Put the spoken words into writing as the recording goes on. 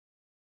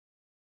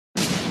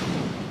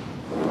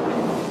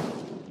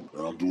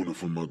I'm doing it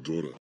for my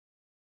daughter.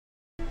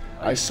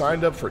 I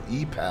signed up for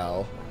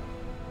epal,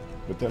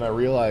 but then I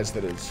realized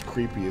that it's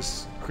creepy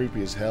as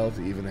hell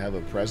to even have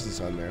a presence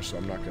on there, so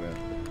we're not gonna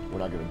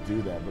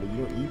do that. But you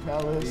know what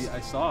epal is? I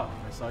saw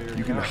your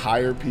You can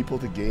hire people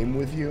to game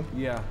with you.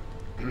 Yeah.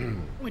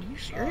 Wait, are you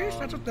serious?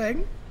 That's a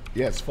thing?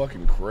 Yeah, it's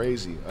fucking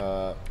crazy.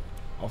 I'll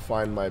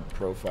find my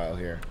profile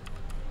here.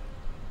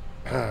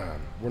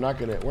 We're not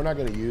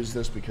gonna use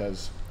this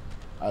because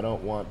I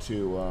don't want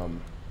to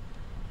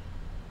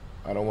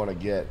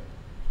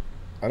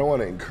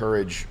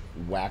encourage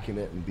whacking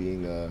it and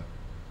being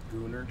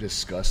Gooner.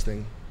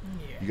 disgusting.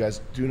 Yeah. You guys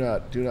do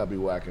not be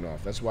whacking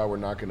off. That's why we're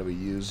not going to be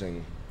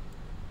using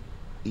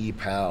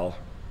epal.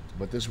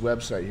 But this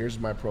website, here's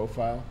my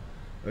profile.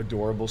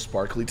 Adorable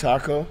sparkly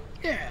taco.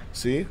 Yeah.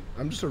 See?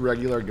 I'm just a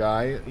regular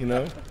guy, you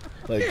know?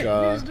 Like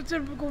He's the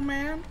typical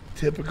man.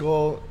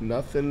 typical,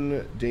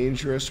 nothing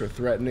dangerous or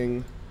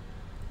threatening,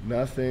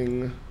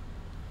 nothing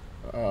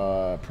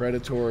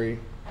predatory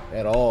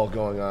at all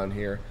going on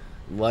here.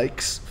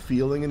 Likes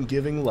feeling and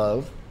giving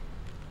love.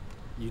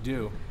 You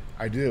do.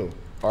 I do.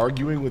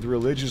 Arguing with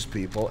religious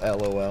people,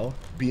 LOL.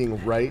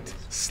 Being right,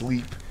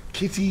 sleep,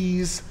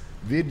 kitties,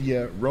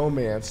 vidya,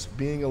 romance,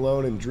 being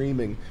alone and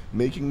dreaming,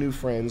 making new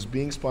friends,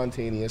 being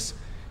spontaneous.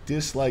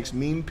 Dislikes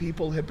mean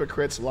people,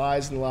 hypocrites,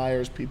 lies and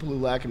liars, people who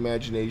lack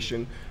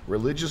imagination,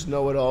 religious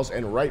know-it-alls,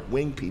 and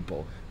right-wing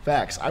people.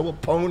 Facts. I will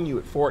pwn you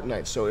at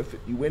Fortnite, so if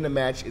you win a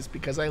match, it's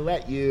because I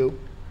let you.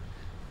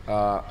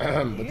 But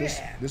this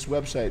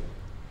website,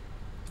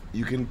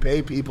 you can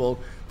pay people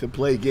to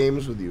play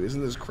games with you.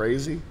 Isn't this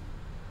crazy? You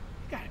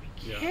gotta be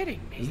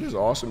kidding me. Isn't this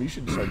awesome? You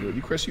should start doing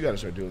it. Chris, you gotta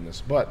start doing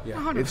this. But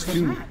Yeah.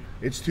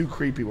 it's too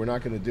creepy. We're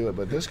not gonna do it.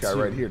 But this guy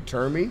right here,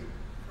 Termy,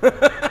 He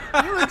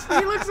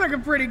looks like a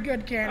pretty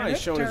good Oh, candidate.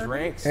 he's showing his Turner.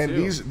 ranks and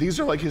too. these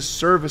are like his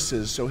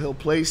services. So he'll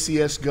play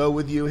CS:GO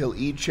with you. He'll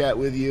chat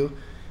with you.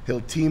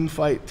 He'll team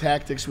fight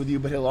tactics with you.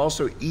 But he'll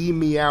also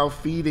meow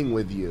feeding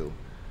with you.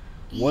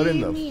 What in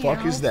the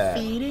fuck is that?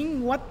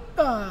 Feeding? What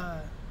the?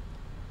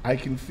 I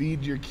can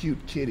feed your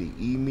cute kitty.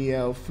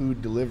 Meow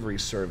food delivery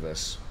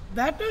service.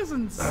 That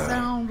doesn't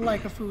sound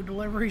like a food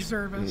delivery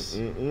service.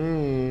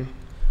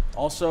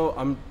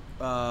 Also,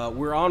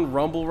 we're on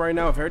Rumble right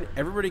now. If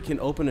everybody can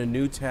open a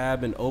new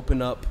tab and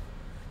open up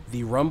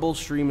the Rumble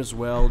stream as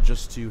well,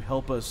 just to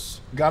help us.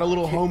 Got a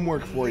little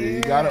homework for you.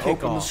 You gotta Kick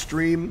open the off.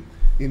 stream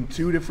in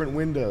 2 different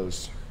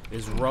windows.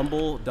 Is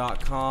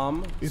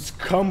rumble.com It's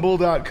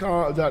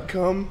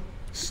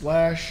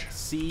cumble.com/perfect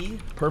C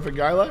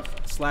guy life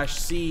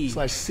 /C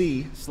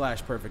 /C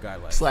 /perfect guy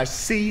life.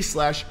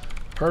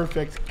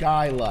 /C/perfect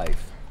guy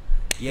life.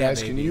 Yeah,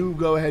 Guys, baby. can you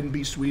go ahead and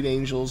be sweet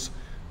angels?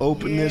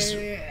 Open this.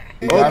 Yeah.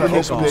 Open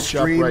this Kick off. bitch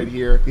up right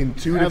here in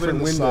 2 Have it different in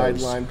the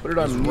windows. sideline. Put it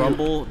on It's mute,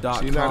 rumble.com.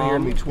 so you're not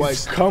hearing me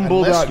twice. It's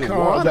Unless you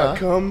wanna.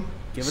 cumble.com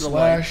Give it a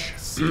like.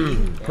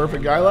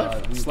 /perfect guy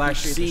life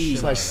 /C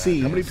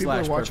 /C. How many people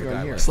are /perfect watching guy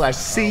on here? life.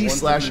 /C/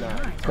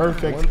 139.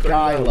 perfect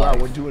guy life.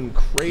 Wow, we're doing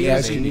crazy.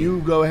 Guys, can baby.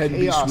 you go ahead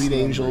and be Chaos sweet numbers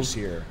angels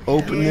here?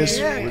 Open this.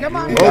 Yeah, come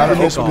on. Open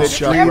this Kick off.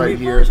 bitch up Every right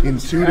here person in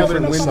 2 open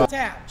different up windows. a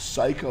tab.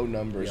 Psycho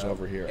numbers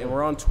over here. And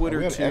we're on Twitter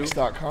we have too.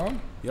 X.com.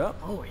 Yep.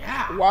 Oh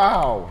yeah.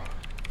 Wow.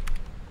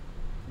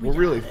 We're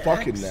really got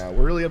fucking X. now.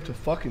 We're really up to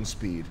fucking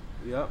speed.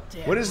 Yep.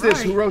 Damn What is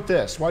this? Who right. wrote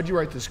this? Why'd you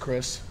write this,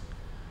 Chris?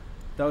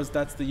 That's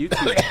the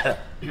YouTube.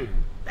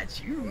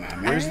 That's you,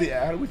 man. Where's the?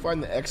 How do we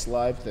find the X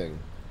Live thing?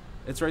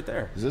 It's right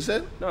there. Is this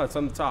it? No, it's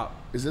on the top.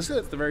 Is this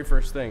It's it? the very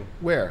first thing.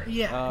 Where?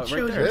 Yeah, it Right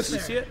shows there. us You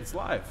see there. it? It's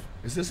live.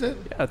 Is this it?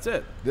 Yeah, that's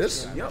it.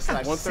 This? Yep.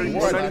 Slash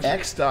 131.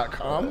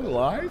 X.com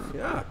live?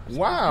 Yeah.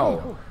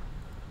 Wow.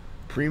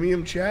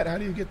 Premium chat? How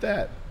do you get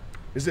that?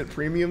 Is it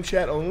premium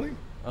chat only?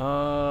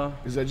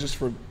 Is that just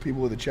for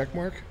people with a check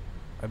mark?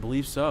 I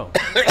believe so.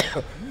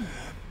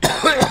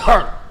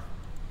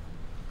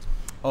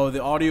 Oh,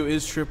 the audio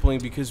is tripling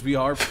because we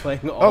are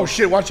playing all. Oh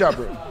shit, watch out,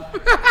 bro.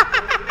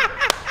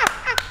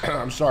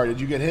 I'm sorry,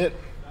 did you get hit?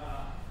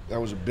 That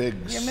was a big.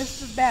 You missed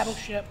his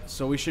battleship.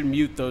 So we should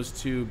mute those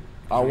two.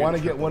 I want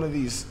to get one of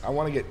these. I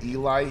want to get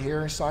Eli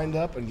here signed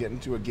up and get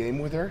into a game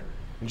with her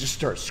and just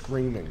start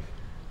screaming.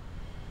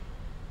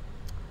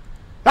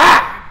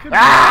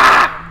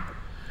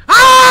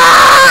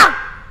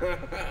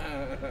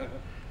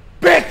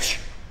 Bitch!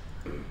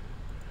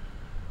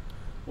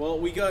 Well,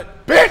 we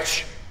got.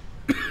 Bitch!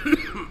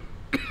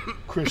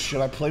 Chris,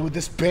 should I play with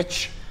this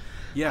bitch?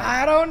 Yeah.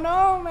 I don't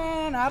know,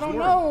 man. I don't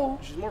know.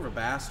 She's more of a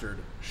bastard.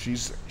 She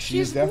is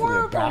She's definitely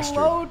more a of bastard.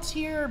 a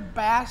low-tier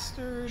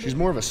bastard. She's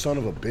more of a son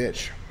of a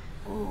bitch.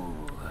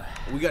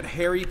 We got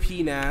Harry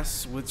P.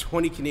 Nass with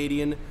 20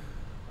 Canadian.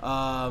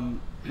 What's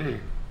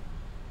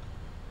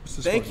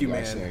this Thank fucking you,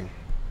 guy man. saying?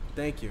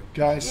 Thank you.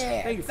 Guys,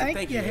 Yeah,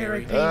 Thank you,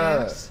 Harry Harry.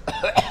 Penis.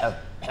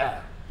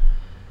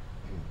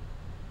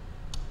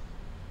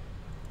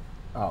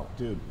 oh,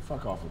 dude,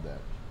 fuck off with that.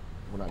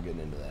 We're not getting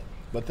into that.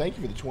 But thank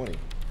you for the 20.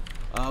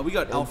 We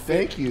got And Alfred.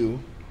 thank you,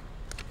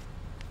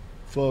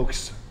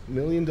 folks. $1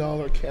 Million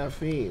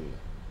Caffeine.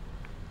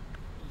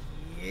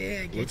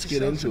 Yeah, Let's get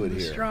yourself into some it of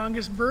the here.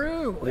 Strongest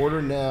brew.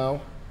 Order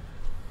now.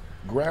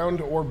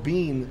 Ground or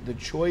bean, the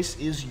choice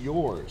is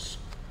yours.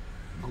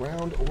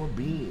 Ground or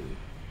bean.